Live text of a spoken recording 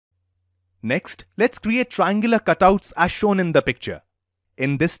Next, let's create triangular cutouts as shown in the picture.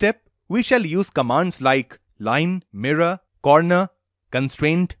 In this step, we shall use commands like line, mirror, corner,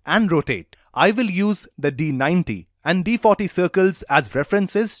 constraint, and rotate. I will use the D90 and D40 circles as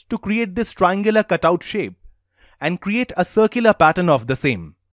references to create this triangular cutout shape and create a circular pattern of the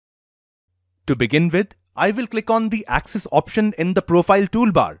same. To begin with, I will click on the axis option in the profile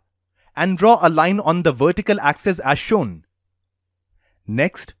toolbar and draw a line on the vertical axis as shown.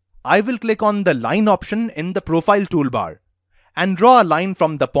 Next, I will click on the line option in the profile toolbar and draw a line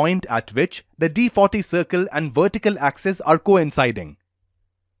from the point at which the D40 circle and vertical axis are coinciding.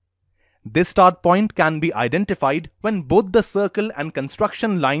 This start point can be identified when both the circle and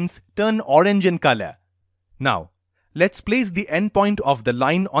construction lines turn orange in color. Now, let's place the endpoint of the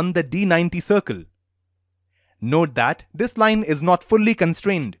line on the D90 circle. Note that this line is not fully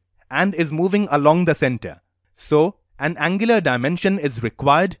constrained and is moving along the center. So, an angular dimension is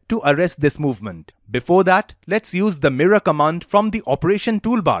required to arrest this movement. Before that, let's use the mirror command from the operation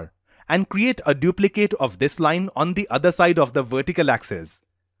toolbar and create a duplicate of this line on the other side of the vertical axis.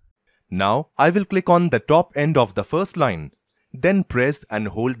 Now, I will click on the top end of the first line, then press and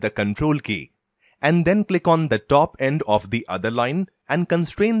hold the Ctrl key, and then click on the top end of the other line and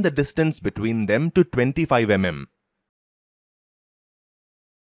constrain the distance between them to 25 mm.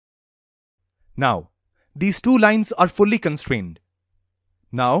 Now, these two lines are fully constrained.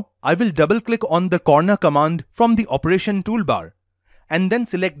 Now, I will double-click on the corner command from the operation toolbar and then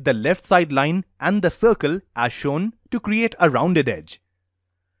select the left side line and the circle as shown to create a rounded edge.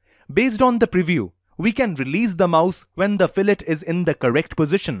 Based on the preview, we can release the mouse when the fillet is in the correct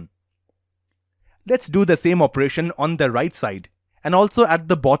position. Let's do the same operation on the right side and also at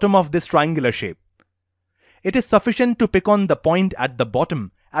the bottom of this triangular shape. It is sufficient to pick on the point at the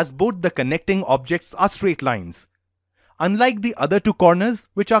bottom as both the connecting objects are straight lines, unlike the other two corners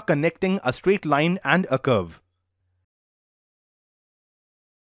which are connecting a straight line and a curve.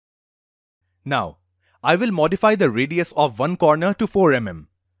 Now, I will modify the radius of one corner to 4 mm.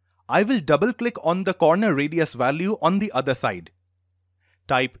 I will double-click on the corner radius value on the other side.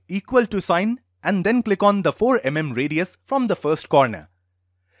 Type equal to sign and then click on the 4 mm radius from the first corner.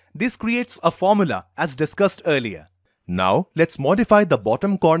 This creates a formula as discussed earlier. Now, let's modify the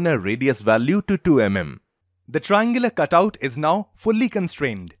bottom corner radius value to 2 mm. The triangular cutout is now fully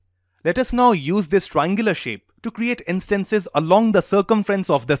constrained. Let us now use this triangular shape to create instances along the circumference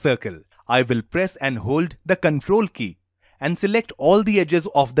of the circle. I will press and hold the Ctrl key and select all the edges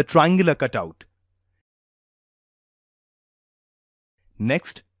of the triangular cutout.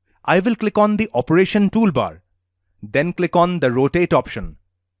 Next, I will click on the operation toolbar, then click on the rotate option.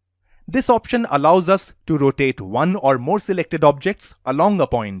 This option allows us to rotate one or more selected objects along a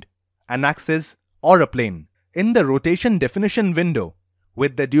point, an axis, or a plane. In the rotation definition window,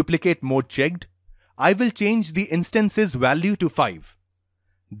 with the duplicate mode checked, I will change the instance's value to 5.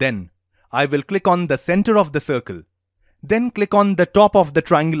 Then, I will click on the center of the circle. Then click on the top of the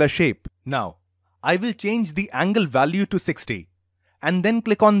triangular shape. Now, I will change the angle value to 60 and then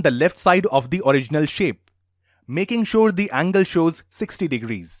click on the left side of the original shape, making sure the angle shows 60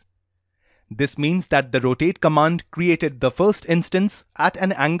 degrees. This means that the rotate command created the first instance at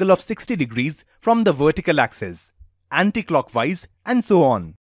an angle of 60 degrees from the vertical axis, anti-clockwise, and so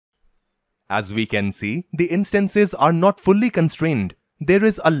on. As we can see, the instances are not fully constrained. There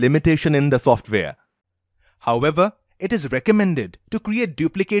is a limitation in the software. However, it is recommended to create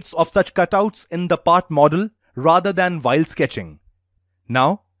duplicates of such cutouts in the part model rather than while sketching.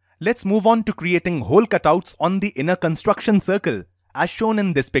 Now, let's move on to creating whole cutouts on the inner construction circle as shown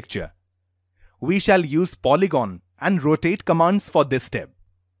in this picture. We shall use polygon and rotate commands for this step.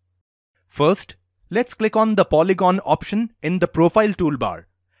 First, let's click on the polygon option in the profile toolbar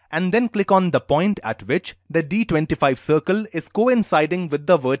and then click on the point at which the D25 circle is coinciding with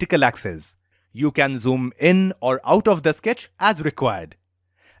the vertical axis. You can zoom in or out of the sketch as required.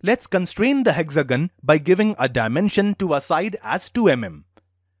 Let's constrain the hexagon by giving a dimension to a side as 2 mm.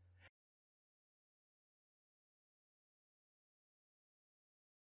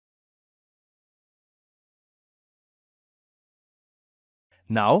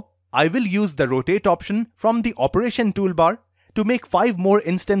 Now, I will use the rotate option from the operation toolbar to make 5 more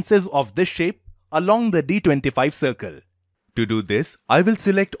instances of this shape along the D25 circle. To do this, I will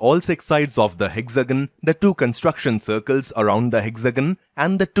select all 6 sides of the hexagon, the 2 construction circles around the hexagon,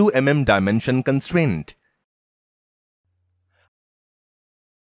 and the 2 mm dimension constraint.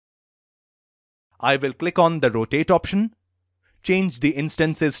 I will click on the rotate option, change the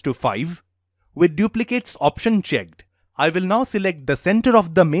instances to 5. With duplicates option checked, I will now select the center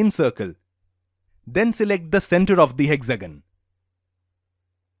of the main circle, then select the center of the hexagon.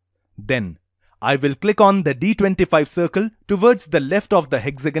 Then, I will click on the D25 circle towards the left of the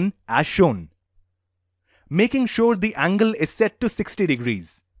hexagon as shown, making sure the angle is set to 60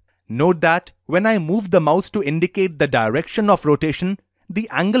 degrees. Note that when I move the mouse to indicate the direction of rotation, the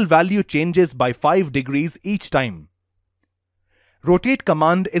angle value changes by 5 degrees each time. Rotate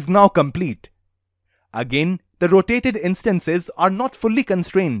command is now complete. Again, the rotated instances are not fully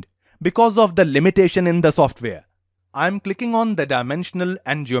constrained because of the limitation in the software. I am clicking on the dimensional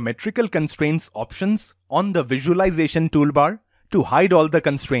and geometrical constraints options on the visualization toolbar to hide all the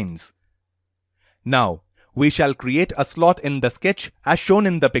constraints. Now, we shall create a slot in the sketch as shown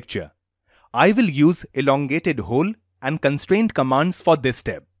in the picture. I will use elongated hole and constraint commands for this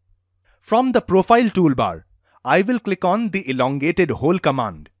step. From the profile toolbar, I will click on the elongated hole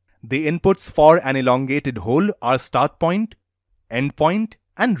command. The inputs for an elongated hole are start point, end point,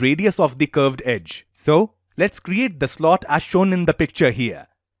 and radius of the curved edge. So, let's create the slot as shown in the picture here.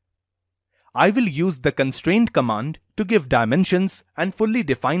 I will use the constraint command to give dimensions and fully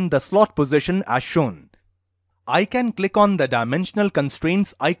define the slot position as shown. I can click on the dimensional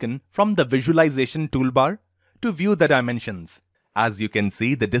constraints icon from the visualization toolbar to view the dimensions. As you can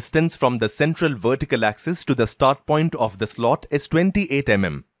see, the distance from the central vertical axis to the start point of the slot is 28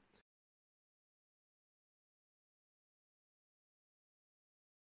 mm.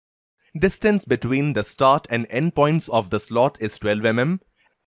 Distance between the start and end points of the slot is 12 mm.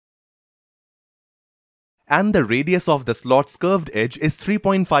 And the radius of the slot's curved edge is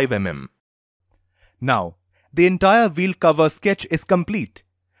 3.5 mm. Now, the entire wheel cover sketch is complete.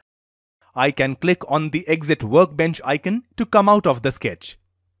 I can click on the exit workbench icon to come out of the sketch.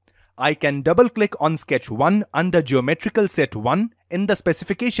 I can double click on sketch 1 under geometrical set 1 in the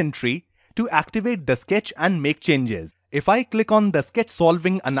specification tree to activate the sketch and make changes. If I click on the sketch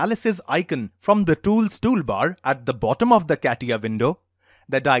solving analysis icon from the tools toolbar at the bottom of the CATIA window,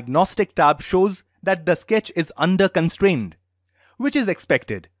 the diagnostic tab shows that the sketch is under constrained, which is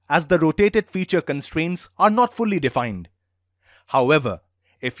expected as the rotated feature constraints are not fully defined. However,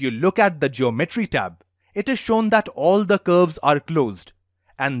 if you look at the geometry tab, it is shown that all the curves are closed,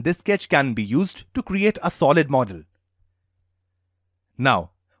 and this sketch can be used to create a solid model.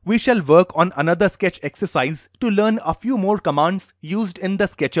 Now, we shall work on another sketch exercise to learn a few more commands used in the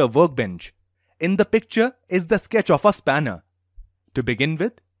Sketcher workbench. In the picture is the sketch of a spanner. To begin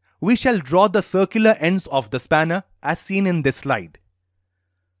with, we shall draw the circular ends of the spanner as seen in this slide.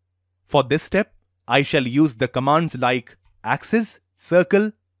 For this step, I shall use the commands like axis,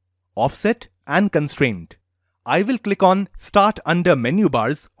 circle, offset, and constraint. I will click on Start under menu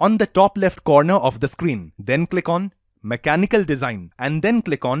bars on the top left corner of the screen. Then click on Mechanical Design and then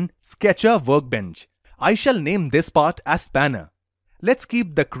click on Sketcher Workbench. I shall name this part as Spanner. Let's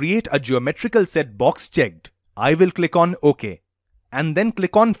keep the Create a Geometrical Set box checked. I will click on OK and then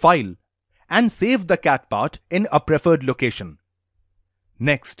click on File and save the cat part in a preferred location.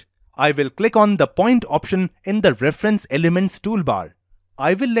 Next, I will click on the Point option in the Reference Elements toolbar.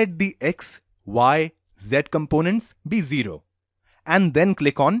 I will let the X, Y, Z components be 0 and then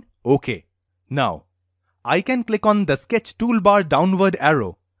click on OK. Now, I can click on the Sketch toolbar downward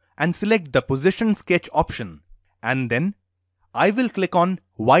arrow and select the Position Sketch option, and then I will click on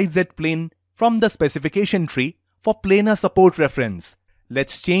YZ plane from the specification tree for planar support reference.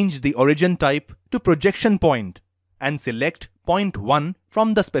 Let's change the origin type to projection point and select point 1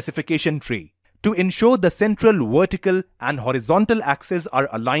 from the specification tree. To ensure the central vertical and horizontal axes are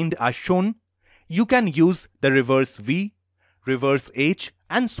aligned as shown, you can use the reverse V, reverse H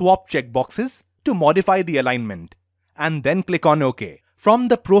and swap checkboxes to modify the alignment, and then click on OK. From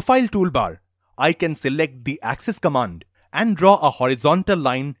the Profile toolbar, I can select the Axis command and draw a horizontal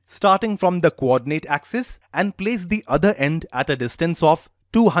line starting from the coordinate axis and place the other end at a distance of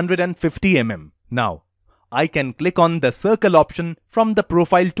 250 mm. Now, I can click on the Circle option from the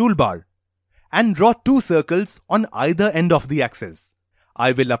Profile toolbar and draw two circles on either end of the axis.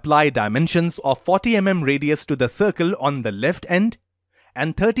 I will apply dimensions of 40 mm radius to the circle on the left end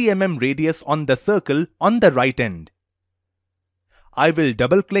and 30 mm radius on the circle on the right end. I will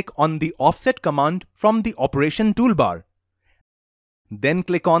double-click on the Offset command from the Operation toolbar. Then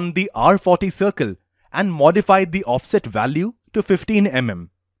click on the R40 circle and modify the offset value to 15 mm.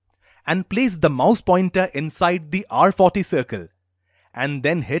 And place the mouse pointer inside the R40 circle and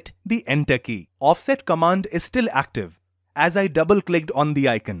then hit the Enter key. Offset command is still active as I double-clicked on the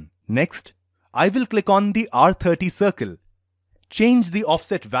icon. Next, I will click on the R30 circle. Change the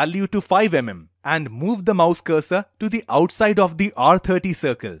offset value to 5 mm and move the mouse cursor to the outside of the R30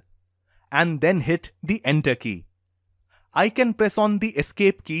 circle and then hit the Enter key. I can press on the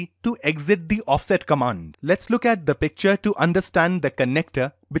escape key to exit the offset command. Let's look at the picture to understand the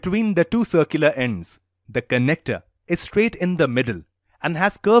connector between the two circular ends. The connector is straight in the middle and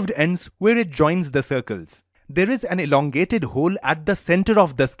has curved ends where it joins the circles. There is an elongated hole at the center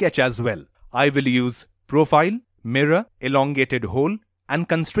of the sketch as well. I will use profile, mirror, elongated hole and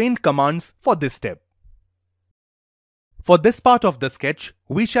constraint commands for this step. For this part of the sketch,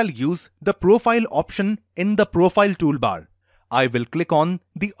 we shall use the profile option in the profile toolbar. I will click on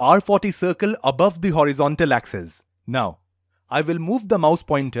the R40 circle above the horizontal axis. Now, I will move the mouse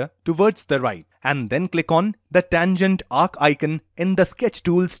pointer towards the right and then click on the tangent arc icon in the Sketch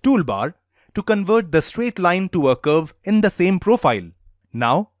Tools toolbar to convert the straight line to a curve in the same profile.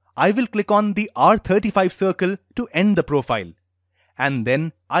 Now, I will click on the R35 circle to end the profile, and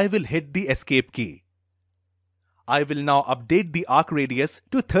then I will hit the escape key. I will now update the arc radius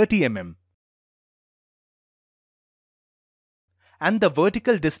to 30 mm and the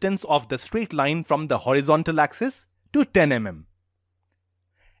vertical distance of the straight line from the horizontal axis to 10 mm.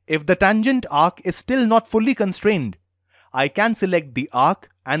 If the tangent arc is still not fully constrained, I can select the arc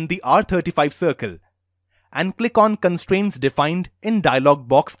and the R35 circle and click on Constraints Defined in Dialog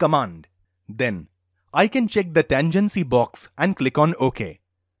Box command. Then, I can check the tangency box and click on OK.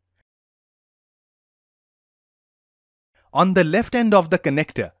 On the left end of the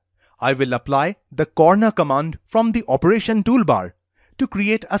connector, I will apply the corner command from the operation toolbar to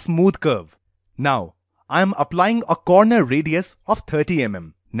create a smooth curve. Now, I am applying a corner radius of 30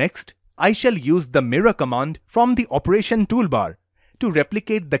 mm. Next, I shall use the mirror command from the operation toolbar to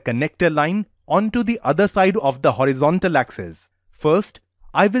replicate the connector line onto the other side of the horizontal axis. First,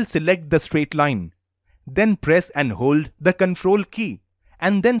 I will select the straight line, then press and hold the Control key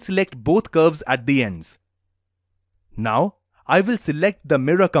and then select both curves at the ends. Now, I will select the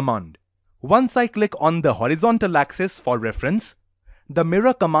mirror command. Once I click on the horizontal axis for reference, the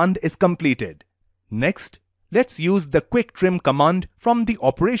mirror command is completed. Next, let's use the quick trim command from the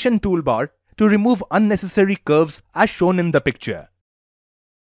operation toolbar to remove unnecessary curves as shown in the picture.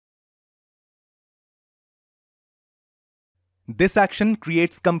 This action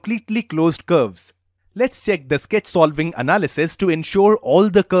creates completely closed curves. Let's check the sketch solving analysis to ensure all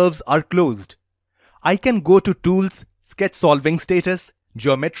the curves are closed. I can go to Tools, Sketch Solving Status,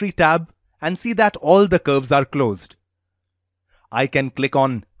 Geometry tab and see that all the curves are closed. I can click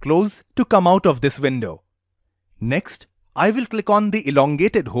on Close to come out of this window. Next, I will click on the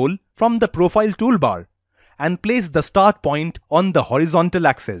elongated hole from the Profile toolbar and place the start point on the horizontal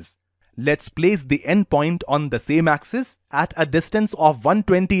axis. Let's place the end point on the same axis at a distance of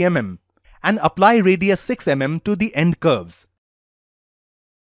 120 mm and apply radius 6 mm to the end curves.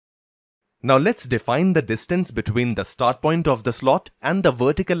 Now let's define the distance between the start point of the slot and the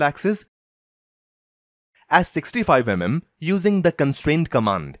vertical axis as 65 mm using the constraint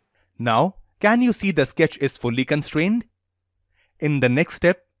command. Now, can you see the sketch is fully constrained? In the next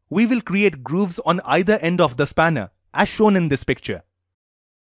step, we will create grooves on either end of the spanner as shown in this picture.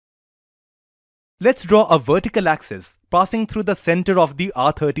 Let's draw a vertical axis passing through the center of the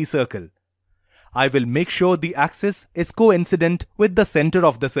R30 circle. I will make sure the axis is coincident with the center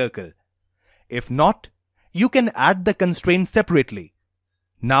of the circle. If not, you can add the constraint separately.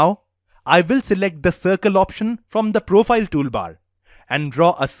 Now, I will select the circle option from the profile toolbar and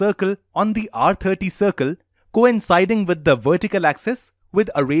draw a circle on the R30 circle coinciding with the vertical axis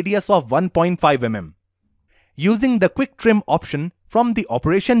with a radius of 1.5 mm. Using the quick trim option from the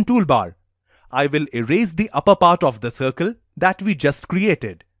operation toolbar, I will erase the upper part of the circle that we just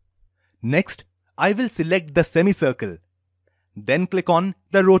created. Next, I will select the semicircle. Then click on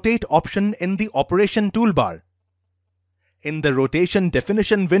the Rotate option in the operation toolbar. In the Rotation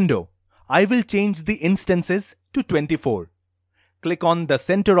Definition window, I will change the instances to 24. Click on the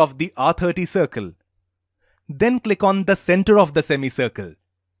center of the R30 circle. Then click on the center of the semicircle.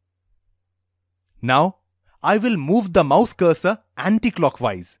 Now, I will move the mouse cursor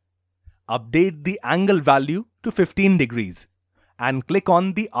anti-clockwise. Update the angle value to 15 degrees and click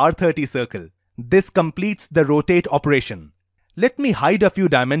on the R30 circle. This completes the rotate operation. Let me hide a few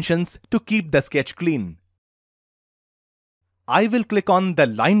dimensions to keep the sketch clean. I will click on the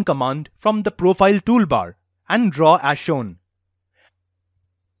Line command from the Profile toolbar and draw as shown.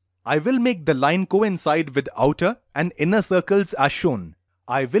 I will make the line coincide with outer and inner circles as shown.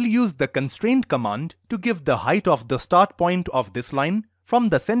 I will use the Constraint command to give the height of the start point of this line from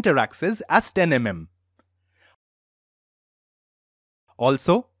the center axis as 10 mm.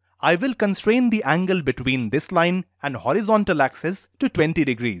 Also, I will constrain the angle between this line and horizontal axis to 20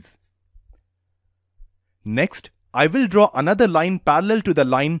 degrees. Next, I will draw another line parallel to the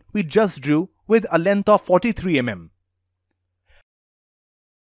line we just drew with a length of 43 mm.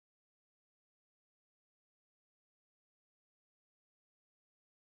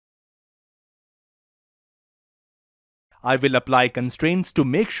 I will apply constraints to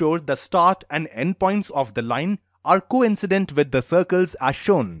make sure the start and end points of the line are coincident with the circles as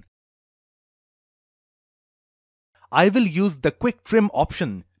shown. I will use the quick trim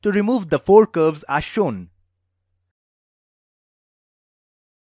option to remove the 4 curves as shown.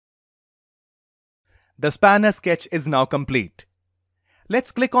 The spanner sketch is now complete.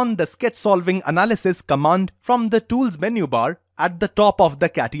 Let's click on the Sketch Solving Analysis command from the Tools menu bar at the top of the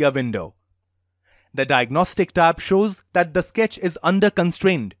CATIA window. The Diagnostic tab shows that the sketch is under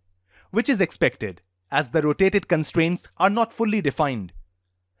constrained, which is expected as the rotated constraints are not fully defined.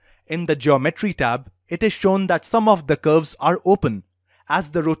 In the Geometry tab, it is shown that some of the curves are open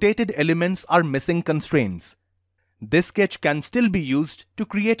as the rotated elements are missing constraints. This sketch can still be used to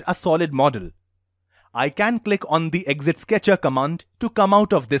create a solid model. I can click on the Exit Sketcher command to come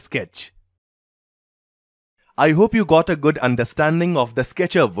out of this sketch. I hope you got a good understanding of the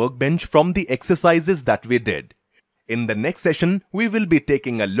Sketcher workbench from the exercises that we did. In the next session, we will be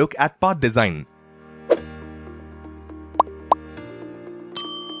taking a look at part design.